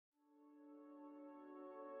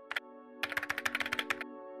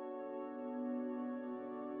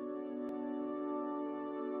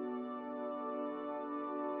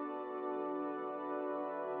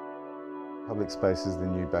Public space is the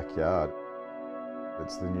new backyard.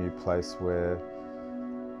 It's the new place where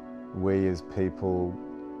we as people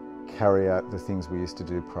carry out the things we used to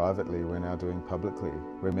do privately, we're now doing publicly.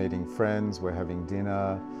 We're meeting friends, we're having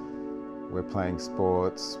dinner, we're playing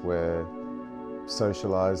sports, we're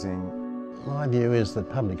socialising. My view is that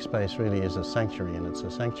public space really is a sanctuary, and it's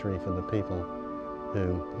a sanctuary for the people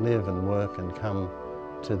who live and work and come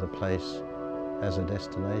to the place as a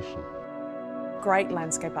destination. Great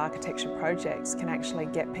landscape architecture projects can actually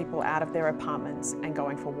get people out of their apartments and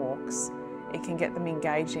going for walks. It can get them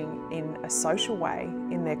engaging in a social way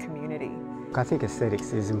in their community. I think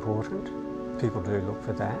aesthetics is important. People do look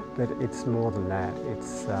for that, but it's more than that.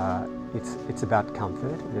 It's about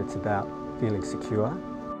comfort, and it's about feeling secure.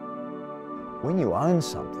 When you own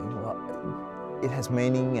something, well, it has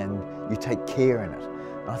meaning and you take care in it.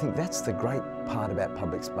 And I think that's the great part about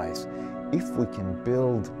public space. If we can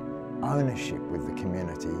build ownership with the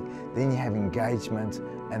community, then you have engagement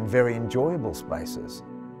and very enjoyable spaces.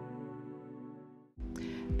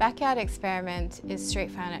 Backyard Experiment is Street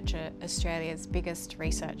Furniture Australia's biggest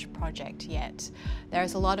research project yet. There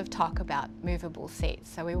is a lot of talk about movable seats,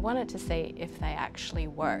 so we wanted to see if they actually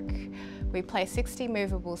work. We placed 60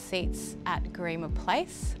 movable seats at Garema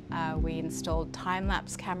Place. We installed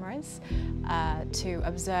time-lapse cameras to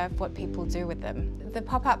observe what people do with them. The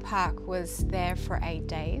pop-up park was there for 8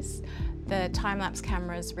 days. The time-lapse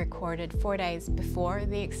cameras recorded 4 days before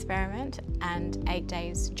the experiment and 8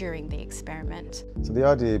 days during the experiment. So the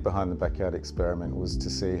idea behind the Backyard Experiment was to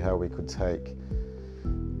see how we could take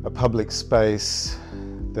a public space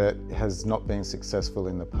that has not been successful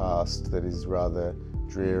in the past, that is rather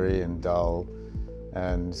dreary and dull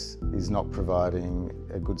and is not providing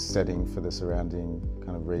a good setting for the surrounding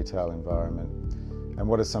kind of retail environment. And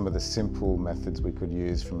what are some of the simple methods we could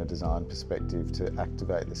use from a design perspective to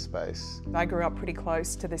activate the space? I grew up pretty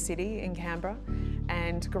close to the city in Canberra,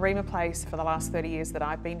 and Garema Place, for the last 30 years that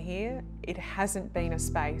I've been here, it hasn't been a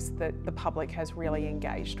space that the public has really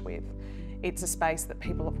engaged with. It's a space that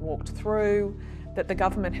people have walked through, that the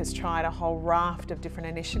government has tried a whole raft of different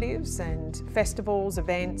initiatives and festivals,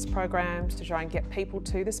 events, programs to try and get people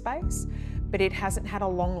to the space, but it hasn't had a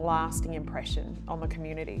long-lasting impression on the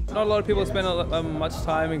community. Not a lot of people spend much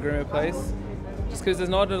time in Garema Place, just because there's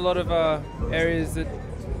not a lot of areas that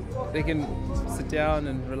they can sit down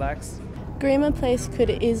and relax. Garema Place could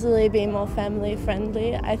easily be more family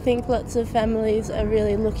friendly. I think lots of families are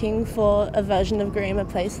really looking for a version of Garema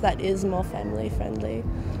Place that is more family friendly.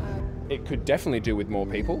 It could definitely do with more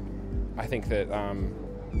people. I think that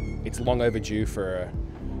it's long overdue for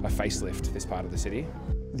a facelift, this part of the city.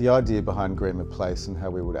 The idea behind Garema Place and how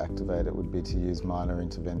we would activate it would be to use minor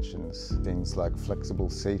interventions, things like flexible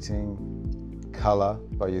seating, colour,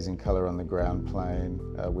 by using colour on the ground plane,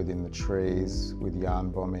 within the trees, with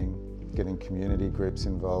yarn bombing, getting community groups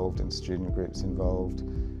involved and student groups involved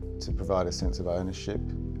to provide a sense of ownership.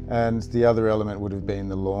 And the other element would have been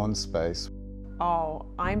the lawn space. Oh,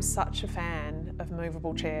 I'm such a fan of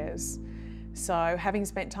movable chairs. So having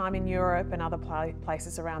spent time in Europe and other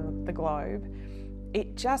places around the globe,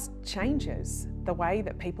 it just changes the way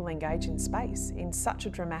that people engage in space in such a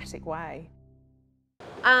dramatic way.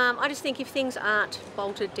 I just think if things aren't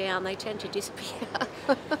bolted down, they tend to disappear.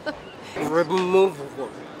 Removable,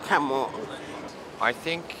 come on. I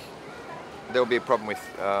think there'll be a problem with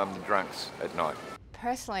drunks at night.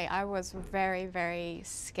 Personally, I was very, very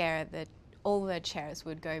scared that all the chairs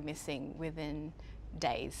would go missing within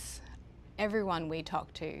days. Everyone we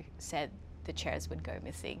talked to said the chairs would go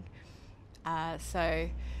missing. So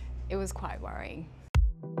it was quite worrying.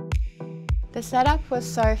 The setup was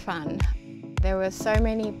so fun. There were so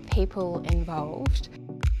many people involved.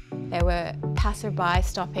 There were passersby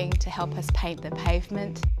stopping to help us paint the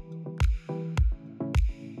pavement.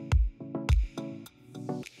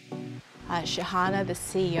 Shahana, the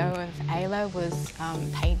CEO of Ayla, was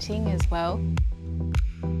painting as well.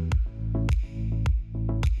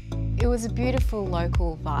 It was a beautiful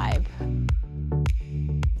local vibe.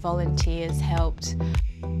 Volunteers helped.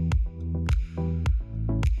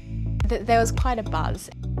 There was quite a buzz.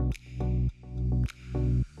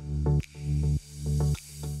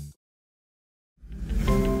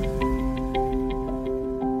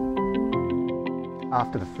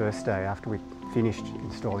 After the first day, after we finished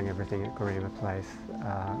installing everything at Garema Place,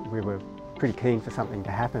 we were pretty keen for something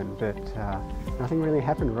to happen, but nothing really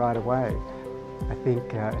happened right away. I think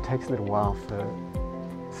it takes a little while for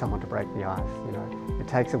someone to break the ice, you know. It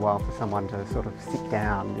takes a while for someone to sort of sit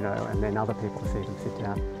down, you know, and then other people see them sit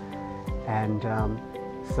down. And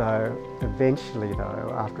so eventually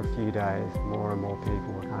though, after a few days, more and more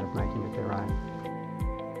people were kind of making it their own.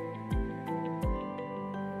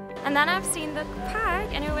 And then I've seen the park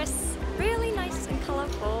and it was really nice and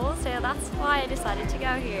colourful, so that's why I decided to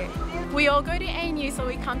go here. We all go to ANU, so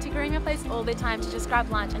we come to Garema Place all the time to just grab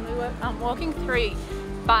lunch, and we were walking through,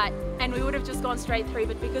 and we would have just gone straight through,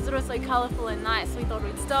 but because it was so colourful and nice, we thought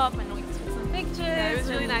we'd stop and we took some pictures. Yeah, it was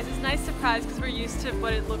really nice. It's a nice surprise because we're used to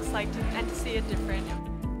what it looks like and to see it different.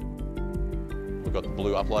 We've got the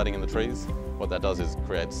blue uplighting in the trees. What that does is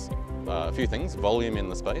creates a few things, volume in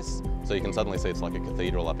the space, so you can suddenly see it's like a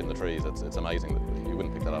cathedral up in the trees. It's amazing that you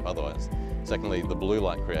wouldn't pick that up otherwise. Secondly, the blue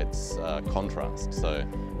light creates contrast, so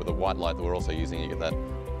with the white light that we're also using, you get that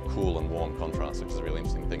cool and warm contrast, which is a really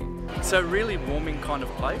interesting thing. It's a really warming kind of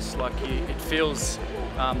place. Like it feels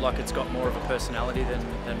like it's got more of a personality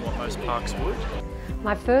than what most parks would.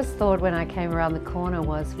 My first thought when I came around the corner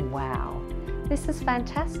was, wow, this is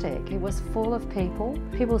fantastic. It was full of people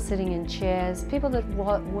sitting in chairs, people that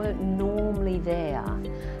weren't normally there,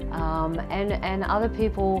 and other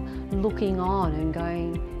people looking on and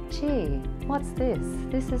going, gee, what's this?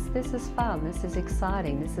 This is fun, this is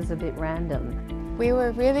exciting, this is a bit random. We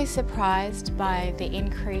were really surprised by the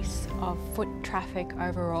increase of foot traffic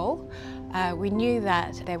overall. We knew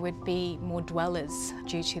that there would be more dwellers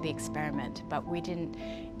due to the experiment, but we didn't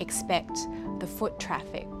expect the foot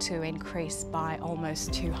traffic to increase by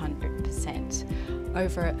almost 200%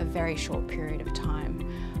 over a very short period of time.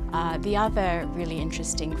 The other really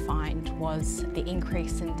interesting find was the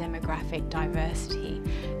increase in demographic diversity.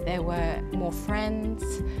 There were more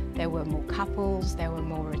friends, there were more couples, there were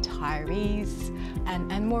more retirees,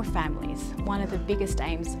 and more families. One of the biggest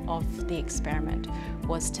aims of the experiment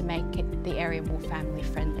was to make the area more family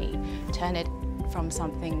friendly, turn it from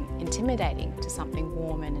something intimidating to something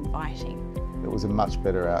warm and inviting. It was a much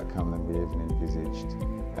better outcome than we even envisaged,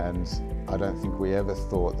 and I don't think we ever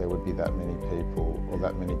thought there would be that many people or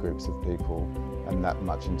that many groups of people and that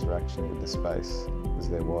much interaction with the space as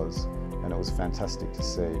there was, and it was fantastic to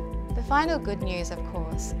see. The final good news, of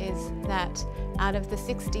course, is that out of the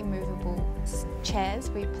 60 movable chairs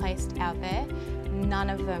we placed out there, none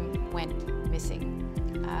of them went missing.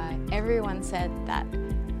 Everyone said that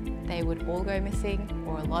they would all go missing,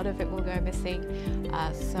 or a lot of it will go missing,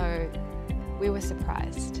 so we were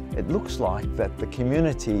surprised. It looks like that the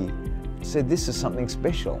community said this is something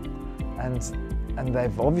special, and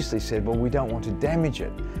they've obviously said, well, we don't want to damage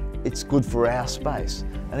it. It's good for our space.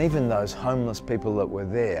 And even those homeless people that were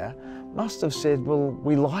there must have said, well,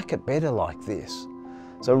 we like it better like this.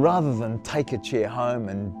 So rather than take a chair home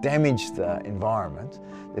and damage the environment,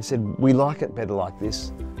 they've said, we like it better like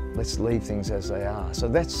this, let's leave things as they are. So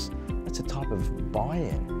that's a type of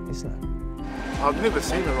buy-in, isn't it? I've never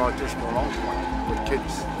seen it like this in a long time with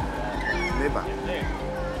kids, never.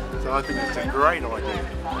 So I think it's a great idea.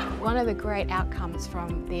 One of the great outcomes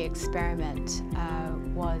from the experiment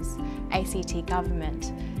was ACT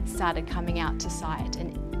government started coming out to site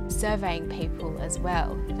and surveying people as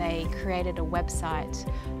well. They created a website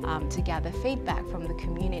to gather feedback from the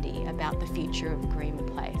community about the future of Garema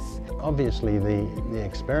Place. Obviously the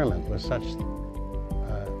experiment was such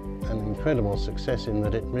an incredible success in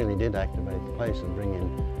that it really did activate the place and bring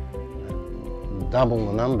in double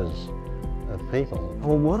the numbers of people.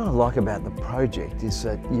 Well, what I like about the project is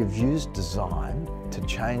that you've used design to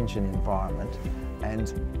change an environment,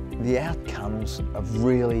 and the outcomes have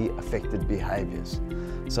really affected behaviours.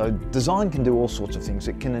 So design can do all sorts of things.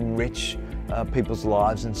 It can enrich people's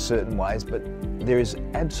lives in certain ways, but there is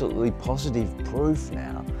absolutely positive proof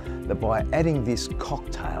now that by adding this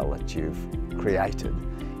cocktail that you've created,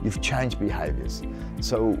 you've changed behaviours.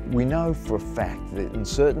 So we know for a fact that in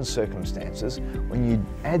certain circumstances, when you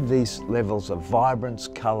add these levels of vibrance,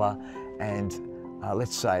 colour and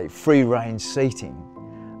let's say free-range seating,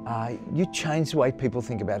 you change the way people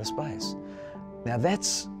think about a space. Now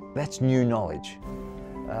that's new knowledge.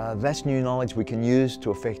 That's new knowledge we can use to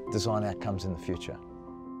affect design outcomes in the future.